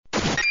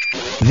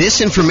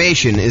This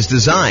information is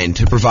designed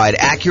to provide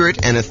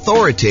accurate and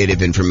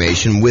authoritative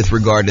information with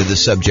regard to the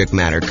subject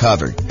matter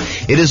covered.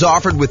 It is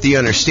offered with the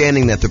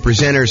understanding that the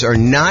presenters are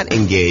not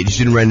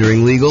engaged in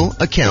rendering legal,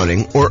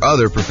 accounting, or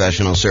other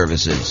professional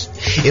services.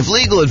 If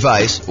legal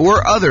advice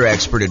or other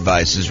expert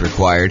advice is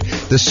required,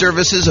 the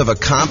services of a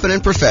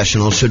competent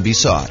professional should be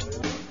sought.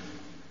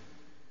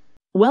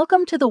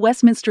 Welcome to the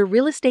Westminster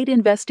Real Estate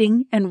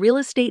Investing and Real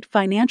Estate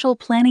Financial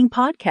Planning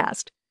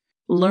Podcast.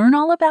 Learn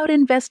all about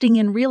investing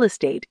in real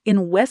estate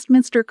in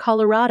Westminster,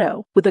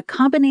 Colorado, with a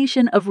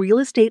combination of real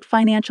estate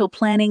financial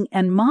planning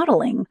and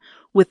modeling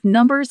with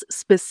numbers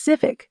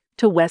specific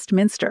to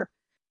Westminster,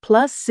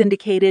 plus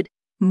syndicated,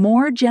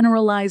 more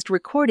generalized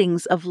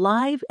recordings of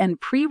live and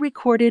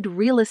pre-recorded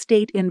real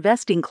estate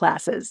investing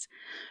classes,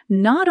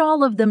 not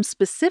all of them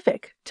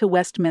specific to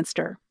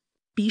Westminster.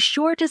 Be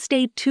sure to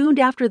stay tuned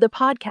after the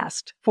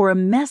podcast for a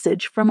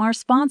message from our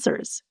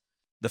sponsors.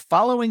 The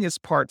following is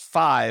part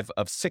 5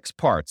 of 6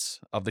 parts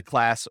of the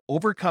class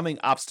Overcoming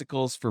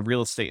Obstacles for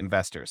Real Estate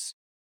Investors.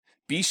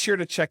 Be sure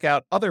to check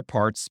out other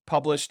parts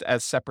published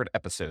as separate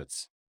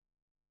episodes.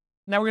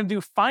 Now we're going to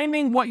do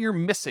Finding What You're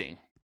Missing.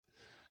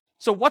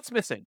 So what's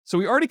missing? So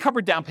we already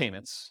covered down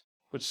payments,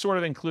 which sort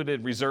of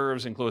included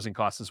reserves and closing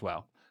costs as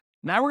well.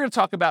 Now we're going to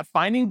talk about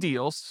finding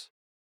deals,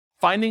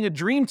 finding a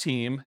dream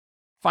team,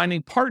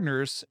 finding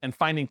partners, and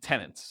finding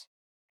tenants.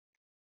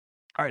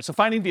 All right, so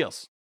finding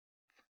deals.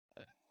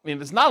 I mean,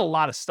 there's not a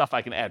lot of stuff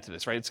I can add to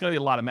this, right? It's going to be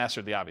a lot of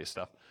master of the obvious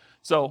stuff.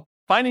 So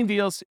finding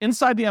deals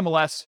inside the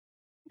MLS,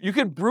 you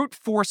can brute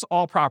force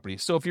all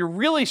properties. So if you're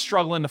really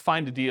struggling to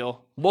find a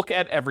deal, look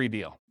at every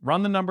deal.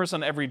 Run the numbers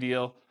on every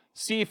deal.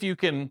 See if you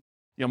can,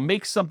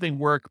 make something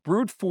work.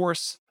 Brute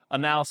force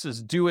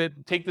analysis, do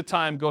it. Take the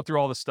time, go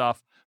through all the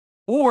stuff.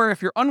 Or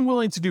if you're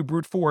unwilling to do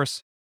brute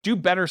force, do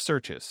better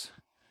searches.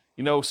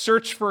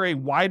 Search for a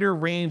wider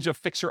range of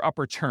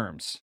fixer-upper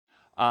terms.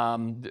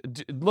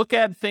 Look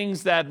at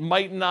things that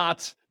might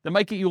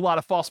get you a lot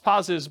of false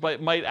positives,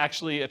 but might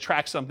actually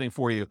attract something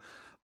for you.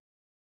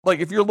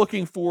 Like if you're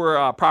looking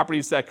for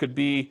properties that could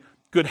be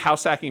good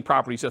house hacking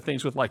properties, so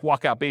things with like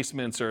walkout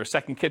basements or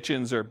second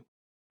kitchens or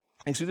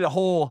things. We did a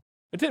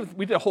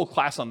whole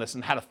class on this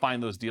and how to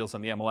find those deals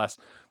on the MLS.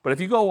 But if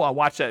you go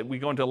watch that, we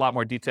go into a lot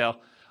more detail.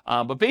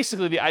 But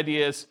basically the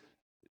idea is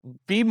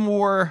be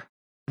more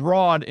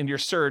broad in your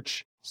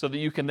search so that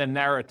you can then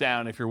narrow it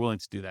down if you're willing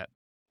to do that.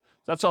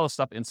 That's all the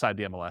stuff inside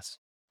the MLS.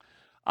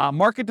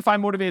 Market to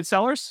find motivated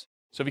sellers.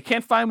 So if you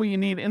can't find what you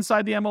need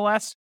inside the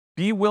MLS,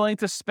 be willing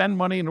to spend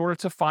money in order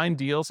to find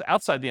deals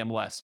outside the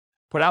MLS.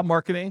 Put out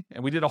marketing,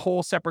 and we did a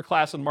whole separate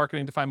class on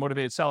marketing to find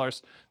motivated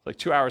sellers, like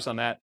 2 hours on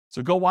that.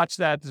 So go watch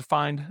that to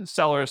find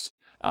sellers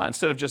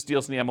instead of just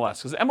deals in the MLS.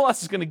 Because the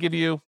MLS is going to give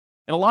you,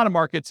 in a lot of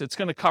markets, it's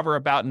going to cover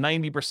about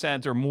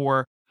 90% or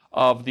more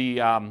of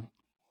the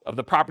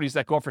properties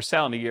that go up for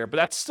sale in a year. But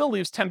that still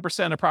leaves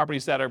 10% of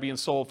properties that are being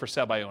sold for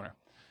sale by owner.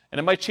 And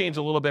it might change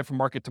a little bit from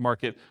market to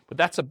market, but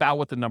that's about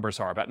what the numbers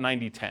are, about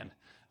 90-10.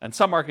 And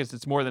some markets,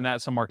 it's more than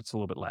that. Some markets, a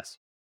little bit less.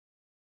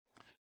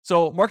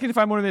 So marketing to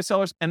find motivated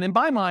sellers. And in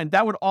my mind,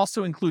 that would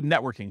also include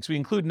networking. So we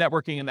include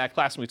networking in that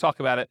class when we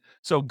talk about it.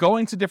 So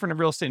going to different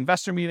real estate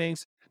investor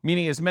meetings,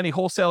 meeting as many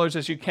wholesalers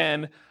as you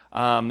can,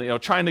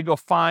 trying to go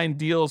find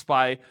deals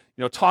by,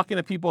 talking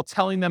to people,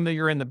 telling them that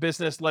you're in the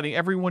business, letting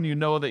everyone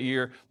that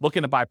you're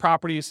looking to buy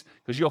properties,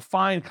 because you'll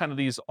find kind of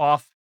these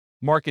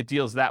off-market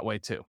deals that way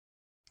too.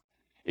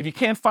 If you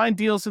can't find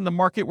deals in the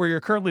market where you're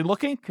currently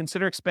looking,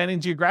 consider expanding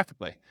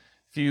geographically.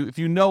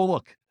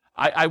 Look,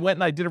 I went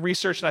and I did a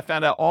research and I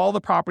found out all the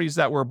properties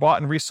that were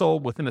bought and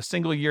resold within a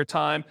single year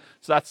time.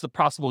 So that's the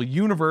possible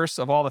universe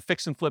of all the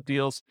fix and flip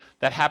deals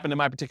that happened in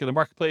my particular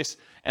marketplace.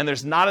 And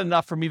there's not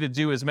enough for me to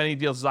do as many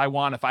deals as I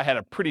want if I had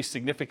a pretty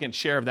significant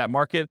share of that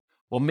market.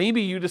 Well,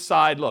 maybe you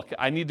decide, look,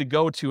 I need to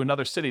go to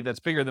another city that's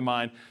bigger than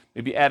mine,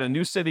 maybe add a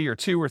new city or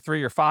 2 or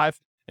 3 or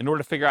 5 in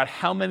order to figure out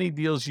how many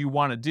deals you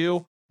want to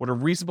do, what a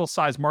reasonable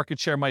size market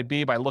share might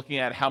be by looking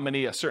at how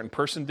many a certain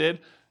person did,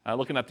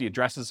 looking at the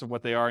addresses of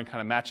what they are and kind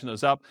of matching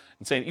those up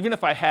and saying, even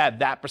if I had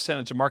that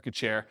percentage of market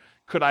share,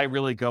 could I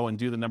really go and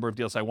do the number of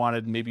deals I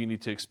wanted? Maybe you need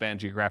to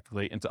expand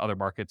geographically into other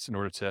markets in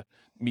order to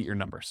meet your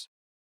numbers.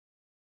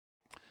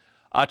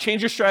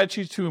 Change your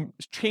strategy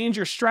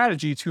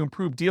to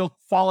improve deal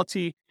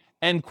quality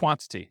and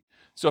quantity.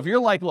 So if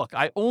you're like, look,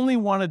 I only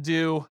want to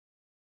do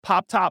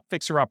top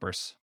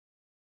fixer-uppers.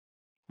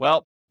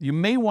 Well, you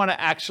may want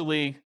to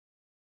actually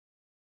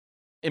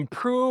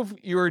improve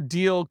your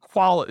deal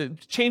quality,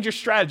 change your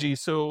strategy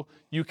so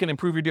you can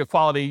improve your deal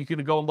quality. You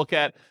can go and look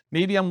at,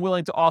 maybe I'm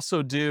willing to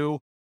also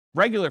do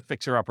regular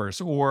fixer-uppers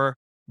or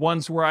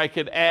ones where I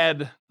could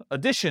add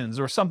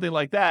additions or something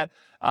like that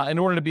in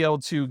order to be able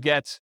to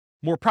get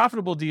more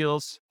profitable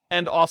deals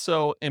and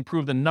also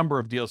improve the number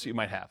of deals that you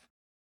might have.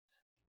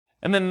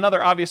 And then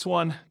another obvious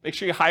one, make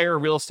sure you hire a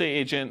real estate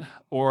agent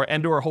or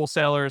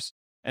wholesalers,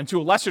 and to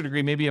a lesser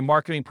degree, maybe a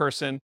marketing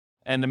person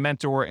and a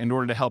mentor in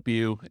order to help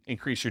you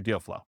increase your deal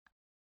flow.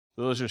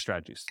 So those are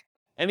strategies.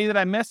 Any that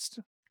I missed?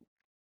 Does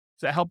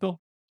that help, Bill?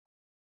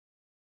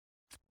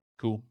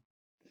 Cool.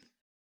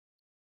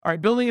 All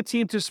right, building a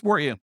team to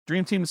support you,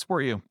 dream team to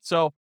support you.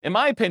 So in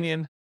my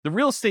opinion, the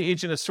real estate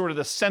agent is sort of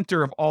the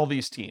center of all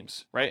these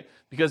teams, right?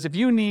 Because if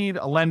you need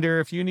a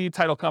lender, if you need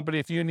title company,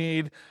 if you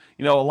need,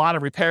 a lot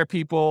of repair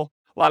people,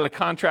 a lot of the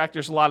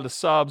contractors, a lot of the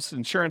subs,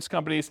 insurance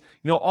companies,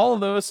 all of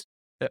those,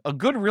 a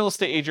good real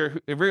estate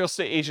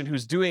agent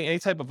who's doing any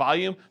type of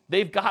volume,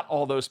 they've got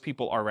all those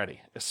people already,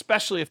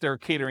 especially if they're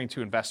catering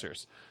to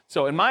investors.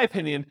 So in my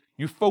opinion,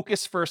 you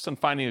focus first on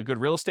finding a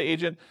good real estate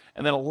agent,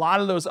 and then a lot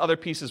of those other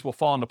pieces will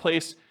fall into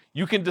place.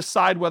 You can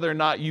decide whether or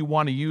not you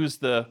want to use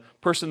the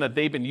person that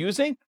they've been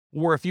using,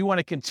 or if you want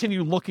to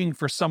continue looking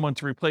for someone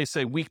to replace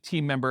a weak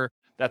team member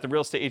that the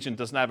real estate agent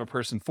doesn't have a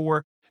person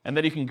for. And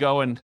then you can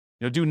go and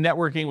do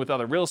networking with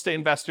other real estate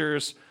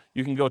investors.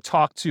 You can go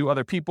talk to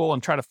other people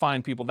and try to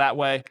find people that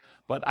way.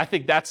 But I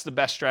think that's the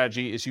best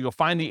strategy, is you go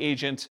find the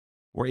agent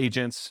or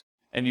agents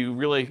and you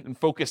really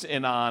focus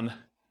in on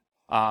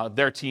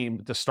their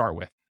team to start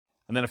with.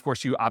 And then, of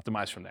course, you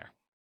optimize from there.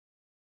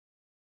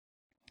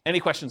 Any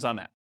questions on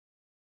that?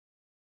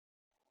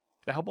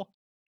 Is that helpful?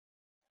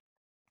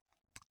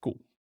 Cool.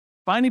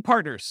 Finding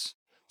partners.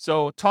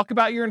 So talk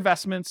about your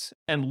investments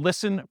and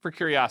listen for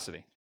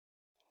curiosity.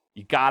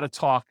 You got to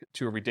talk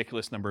to a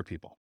ridiculous number of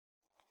people.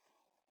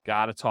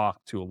 Got to talk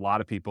to a lot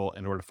of people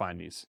in order to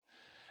find these.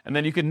 And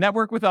then you can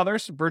network with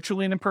others,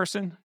 virtually and in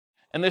person.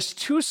 And there's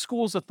two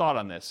schools of thought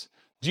on this.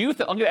 I'm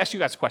going to ask you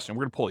guys a question.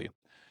 We're going to poll you.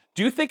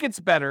 Do you think it's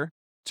better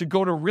to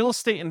go to real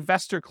estate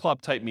investor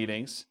club type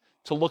meetings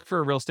to look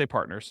for real estate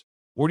partners?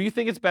 Or do you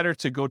think it's better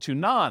to go to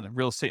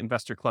non-real estate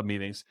investor club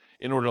meetings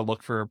in order to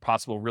look for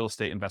possible real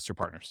estate investor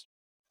partners?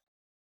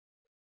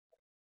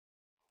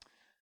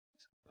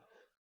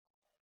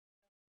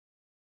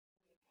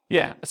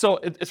 Yeah, so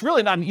it's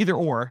really not an either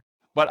or,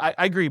 but I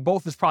agree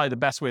both is probably the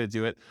best way to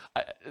do it.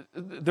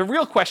 The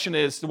real question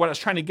is, what I was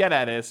trying to get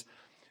at is,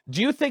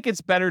 do you think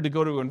it's better to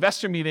go to an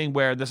investor meeting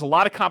where there's a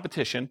lot of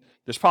competition,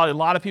 there's probably a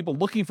lot of people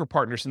looking for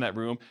partners in that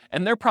room,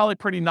 and they're probably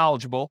pretty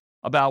knowledgeable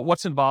about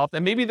what's involved,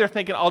 and maybe they're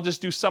thinking, I'll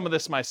just do some of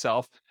this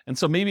myself, and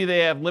so maybe they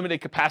have limited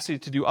capacity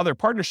to do other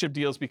partnership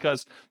deals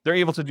because they're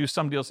able to do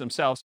some deals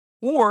themselves?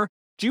 Or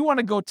do you want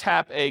to go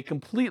tap a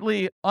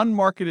completely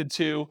unmarketed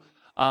to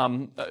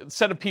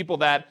set of people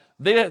that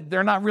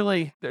they're not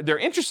really, they're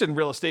interested in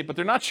real estate, but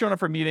they're not showing up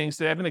for meetings.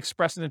 They haven't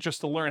expressed an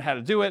interest to learn how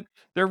to do it.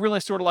 They're really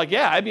sort of like,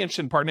 yeah, I'd be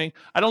interested in partnering.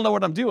 I don't know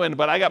what I'm doing,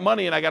 but I got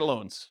money and I got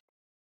loans.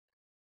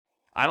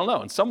 I don't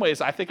know. In some ways,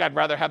 I think I'd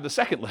rather have the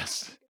second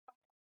list.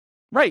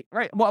 Right.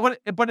 Well,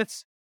 but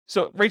it's,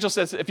 so Rachel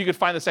says, if you could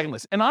find the second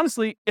list. And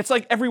honestly, it's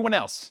like everyone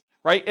else,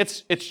 right?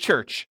 It's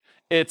church.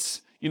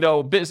 It's,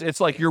 business.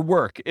 It's like your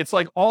work. It's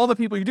like all the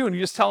people you're doing. You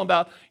just tell them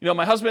about,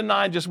 my husband and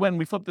I just went and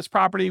we flipped this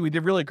property. We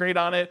did really great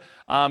on it.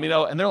 And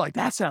they're like,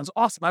 that sounds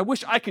awesome. I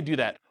wish I could do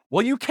that.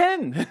 Well, you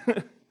can,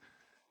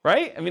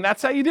 right? I mean,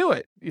 that's how you do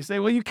it. You say,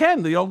 well, you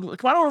can,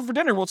 come on over for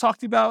dinner. We'll talk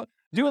to you about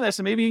doing this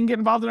and maybe you can get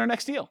involved in our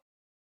next deal.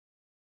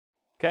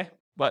 Okay.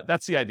 But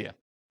that's the idea.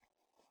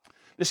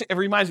 It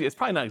reminds me, it's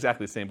probably not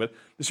exactly the same, but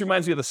this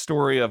reminds me of the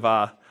story of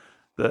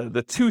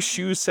the two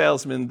shoe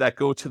salesmen that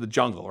go to the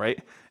jungle,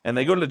 right? And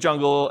they go to the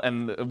jungle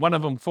and one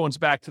of them phones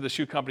back to the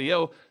shoe company,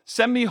 yo,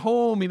 send me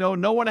home,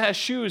 no one has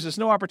shoes, there's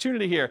no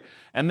opportunity here.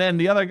 And then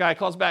the other guy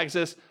calls back and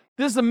says,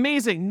 this is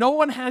amazing, no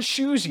one has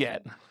shoes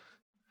yet,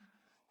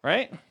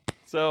 right?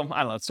 So, I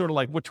don't know, it's sort of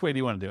like, which way do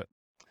you want to do it?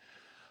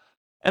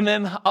 And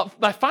then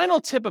my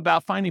final tip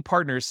about finding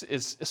partners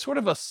is sort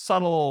of a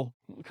subtle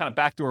kind of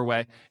backdoor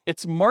way.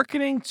 It's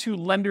marketing to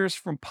lenders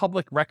from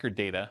public record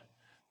data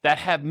that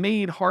have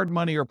made hard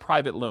money or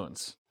private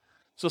loans.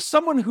 So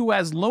someone who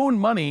has loaned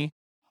money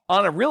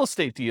on a real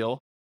estate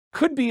deal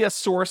could be a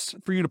source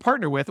for you to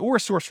partner with, or a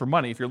source for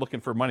money if you're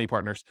looking for money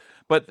partners.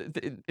 But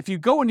if you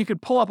go and you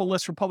could pull up a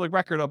list from public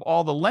record of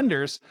all the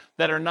lenders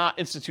that are not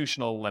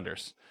institutional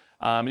lenders.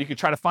 You could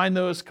try to find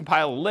those,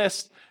 compile a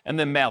list, and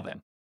then mail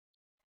them.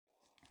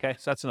 Okay,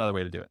 so that's another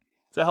way to do it.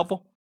 Is that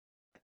helpful?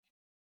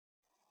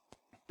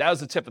 That was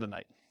the tip of the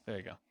night. There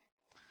you go.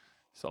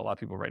 So a lot of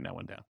people writing that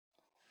one down.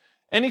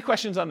 Any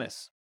questions on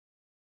this?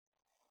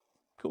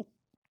 Cool.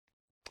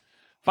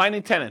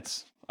 Finding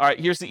tenants. All right,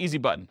 here's the easy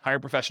button. Hire a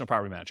professional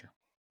property manager.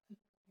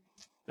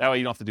 That way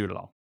you don't have to do it at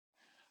all.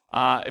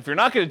 If you're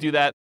not going to do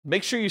that,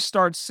 make sure you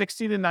start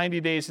 60 to 90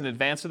 days in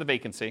advance of the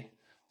vacancy.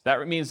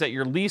 That means that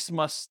your lease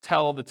must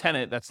tell the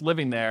tenant that's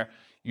living there,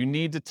 you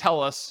need to tell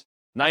us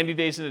 90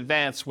 days in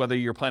advance whether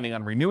you're planning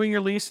on renewing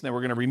your lease, and then we're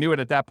going to renew it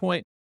at that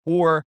point,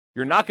 or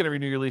you're not going to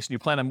renew your lease and you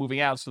plan on moving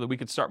out so that we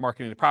can start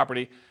marketing the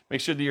property.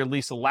 Make sure that your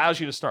lease allows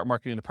you to start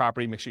marketing the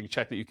property. Make sure you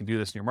check that you can do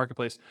this in your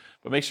marketplace,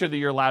 but make sure that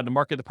you're allowed to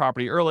market the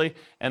property early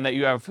and that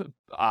you have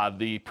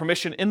the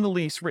permission in the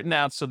lease written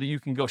out so that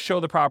you can go show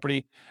the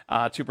property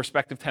to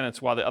prospective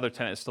tenants while the other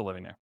tenant is still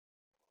living there.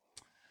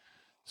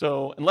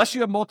 So unless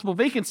you have multiple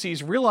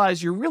vacancies,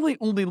 realize you're really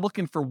only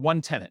looking for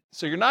one tenant.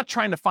 So you're not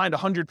trying to find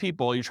 100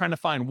 people, you're trying to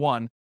find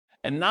one.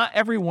 And not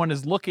everyone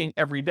is looking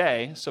every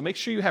day. So make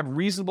sure you have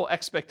reasonable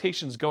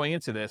expectations going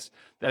into this,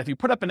 that if you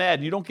put up an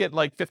ad, you don't get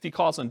like 50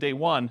 calls on day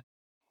one.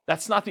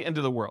 That's not the end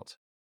of the world.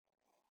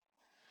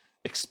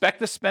 expect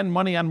to spend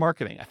money on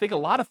marketing. I think a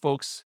lot of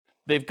folks,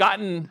 they've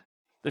gotten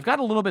a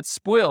little bit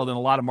spoiled in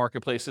a lot of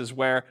marketplaces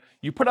where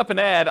you put up an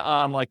ad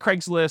on like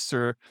Craigslist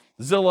or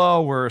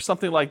Zillow or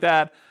something like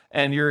that,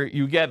 and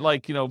you get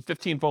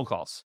 15 phone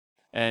calls,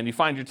 and you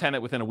find your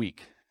tenant within a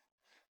week.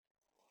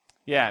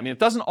 Yeah, I mean, it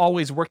doesn't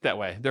always work that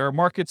way. There are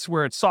markets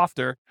where it's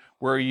softer,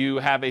 where you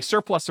have a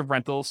surplus of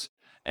rentals,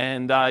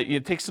 and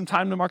it takes some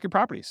time to market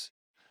properties.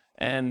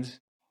 And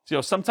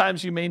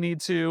sometimes you may need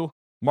to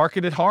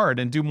market it hard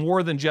and do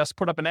more than just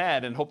put up an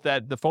ad and hope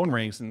that the phone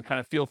rings and kind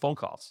of field phone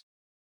calls.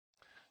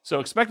 So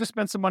expect to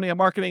spend some money on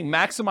marketing,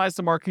 maximize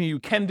the marketing you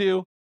can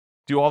do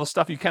all the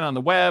stuff you can on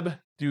the web,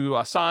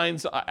 do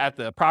signs at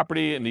the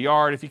property, in the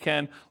yard if you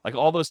can, like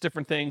all those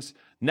different things.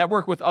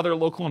 Network with other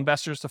local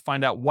investors to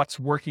find out what's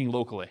working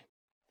locally.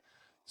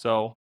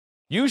 So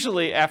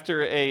usually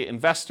after an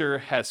investor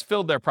has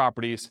filled their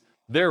properties,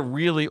 they're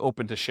really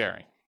open to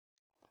sharing.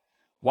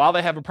 While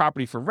they have a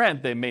property for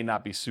rent, they may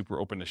not be super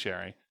open to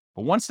sharing.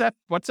 But once that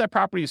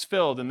property is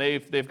filled and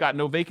they've got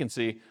no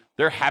vacancy,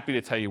 they're happy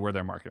to tell you where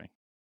they're marketing.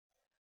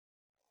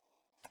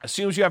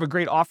 Assumes you have a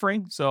great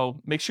offering, so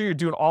make sure you're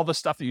doing all the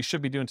stuff that you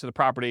should be doing to the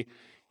property.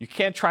 You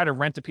can't try to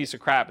rent a piece of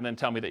crap and then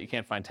tell me that you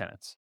can't find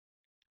tenants.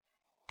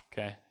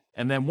 Okay?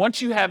 And then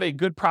once you have a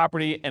good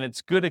property and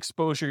it's good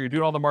exposure, you're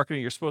doing all the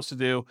marketing you're supposed to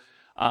do,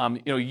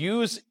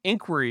 use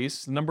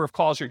inquiries, the number of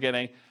calls you're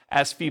getting,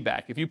 as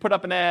feedback. If you put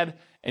up an ad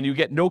and you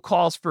get no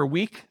calls for a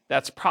week,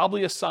 that's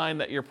probably a sign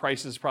that your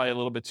price is probably a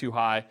little bit too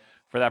high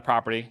for that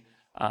property.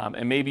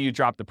 And maybe you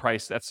drop the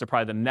price. That's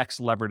probably the next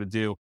lever to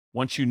do.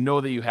 Once you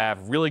know that you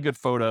have really good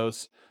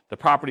photos, the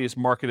property is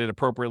marketed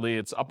appropriately,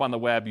 it's up on the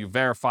web, you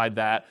verified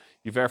that,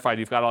 you've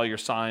got all your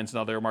signs and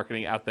other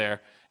marketing out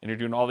there, and you're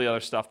doing all the other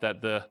stuff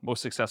that the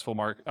most successful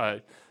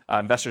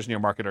investors in your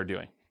market are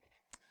doing.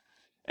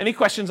 Any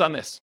questions on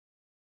this?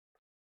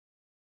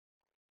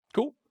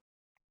 Cool.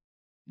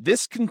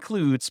 This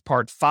concludes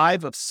part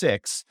 5 of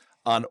 6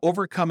 on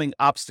overcoming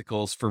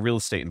obstacles for real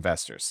estate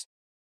investors.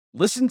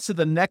 Listen to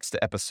the next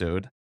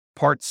episode,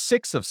 part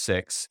 6 of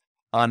 6,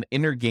 on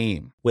inner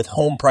game. With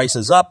home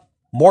prices up,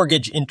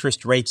 mortgage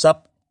interest rates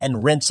up,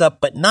 and rents up,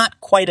 but not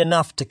quite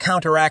enough to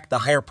counteract the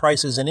higher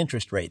prices and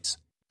interest rates.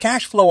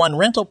 Cash flow on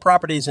rental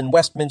properties in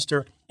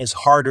Westminster is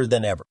harder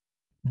than ever.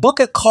 Book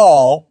a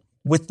call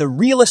with the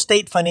Real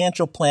Estate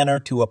Financial Planner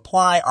to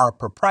apply our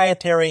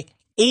proprietary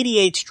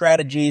 88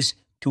 strategies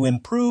to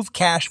improve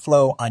cash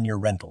flow on your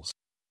rentals.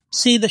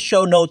 See the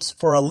show notes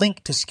for a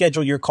link to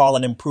schedule your call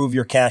and improve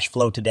your cash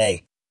flow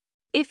today.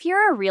 If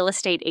you're a real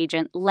estate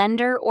agent,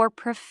 lender, or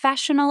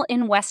professional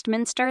in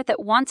Westminster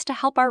that wants to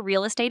help our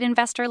real estate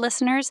investor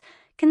listeners,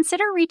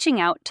 consider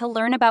reaching out to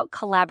learn about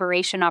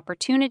collaboration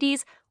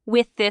opportunities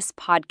with this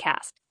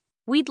podcast.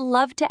 We'd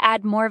love to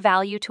add more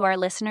value to our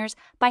listeners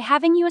by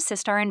having you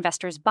assist our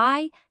investors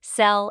buy,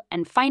 sell,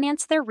 and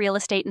finance their real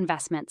estate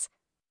investments.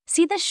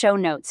 See the show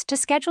notes to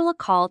schedule a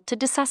call to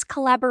discuss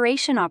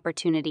collaboration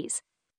opportunities.